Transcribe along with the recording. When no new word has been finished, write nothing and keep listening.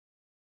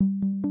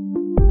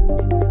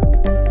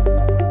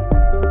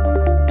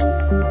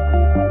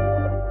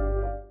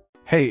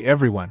Hey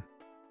everyone!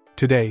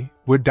 Today,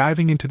 we're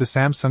diving into the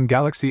Samsung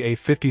Galaxy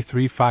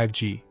A53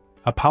 5G,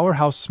 a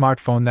powerhouse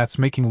smartphone that's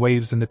making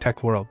waves in the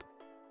tech world.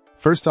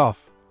 First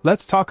off,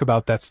 let's talk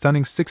about that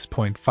stunning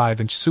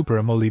 6.5-inch Super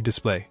AMOLED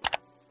display.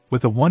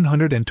 With a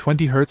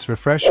 120Hz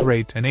refresh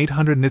rate and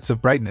 800 nits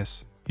of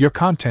brightness, your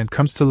content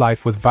comes to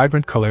life with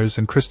vibrant colors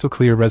and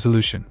crystal-clear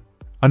resolution.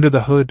 Under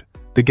the hood,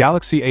 the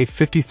Galaxy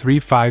A53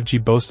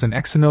 5G boasts an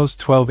Exynos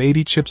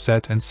 1280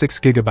 chipset and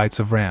 6GB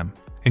of RAM,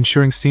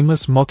 ensuring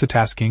seamless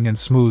multitasking and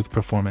smooth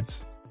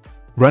performance.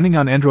 Running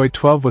on Android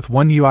 12 with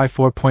One UI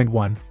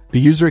 4.1, the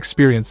user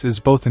experience is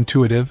both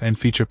intuitive and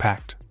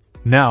feature-packed.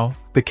 Now,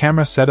 the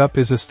camera setup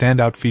is a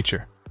standout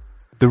feature.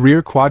 The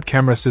rear quad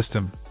camera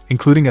system,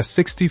 including a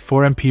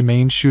 64MP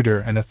main shooter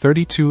and a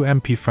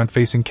 32MP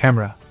front-facing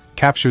camera,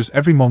 captures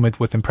every moment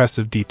with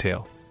impressive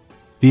detail.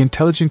 The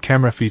intelligent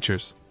camera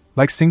features,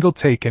 like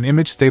single-take and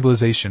image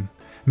stabilization,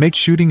 make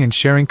shooting and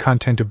sharing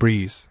content a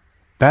breeze.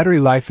 Battery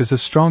life is a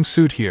strong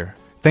suit here,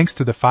 thanks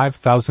to the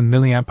 5000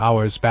 mAh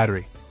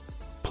battery.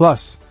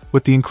 Plus,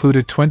 with the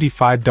included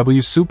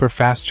 25W super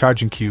fast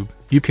charging cube,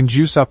 you can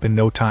juice up in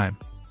no time.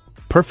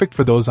 Perfect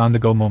for those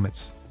on-the-go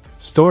moments.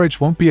 Storage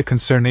won't be a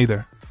concern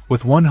either,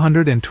 with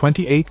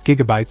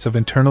 128GB of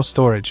internal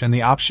storage and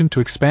the option to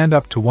expand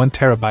up to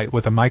 1TB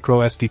with a micro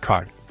SD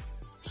card.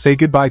 Say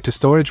goodbye to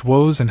storage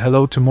woes and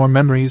hello to more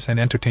memories and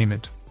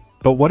entertainment.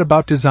 But what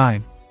about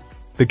design?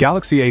 The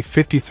Galaxy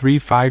A53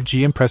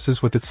 5G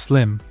impresses with its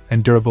slim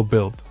and durable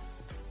build.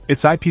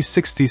 It's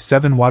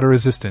IP67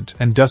 water-resistant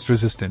and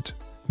dust-resistant,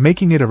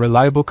 making it a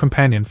reliable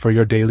companion for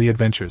your daily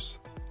adventures.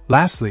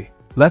 Lastly,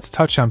 let's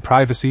touch on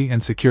privacy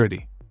and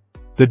security.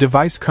 The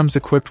device comes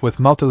equipped with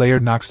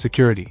multi-layered Knox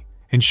security,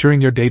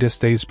 ensuring your data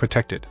stays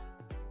protected.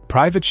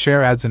 Private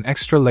Share adds an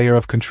extra layer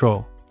of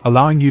control,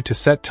 allowing you to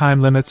set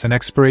time limits and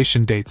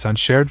expiration dates on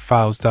shared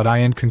files.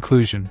 In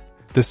conclusion,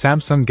 the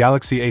Samsung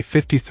Galaxy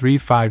A53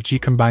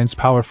 5G combines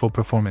powerful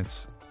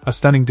performance, a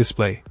stunning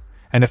display,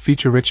 and a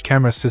feature-rich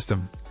camera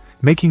system,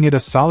 making it a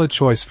solid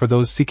choice for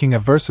those seeking a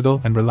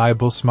versatile and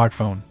reliable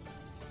smartphone.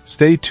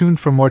 Stay tuned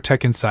for more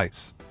tech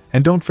insights,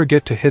 and don't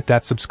forget to hit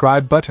that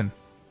subscribe button.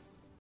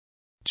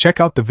 Check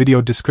out the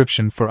video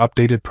description for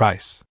updated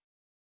price.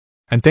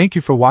 And thank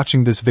you for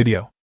watching this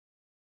video.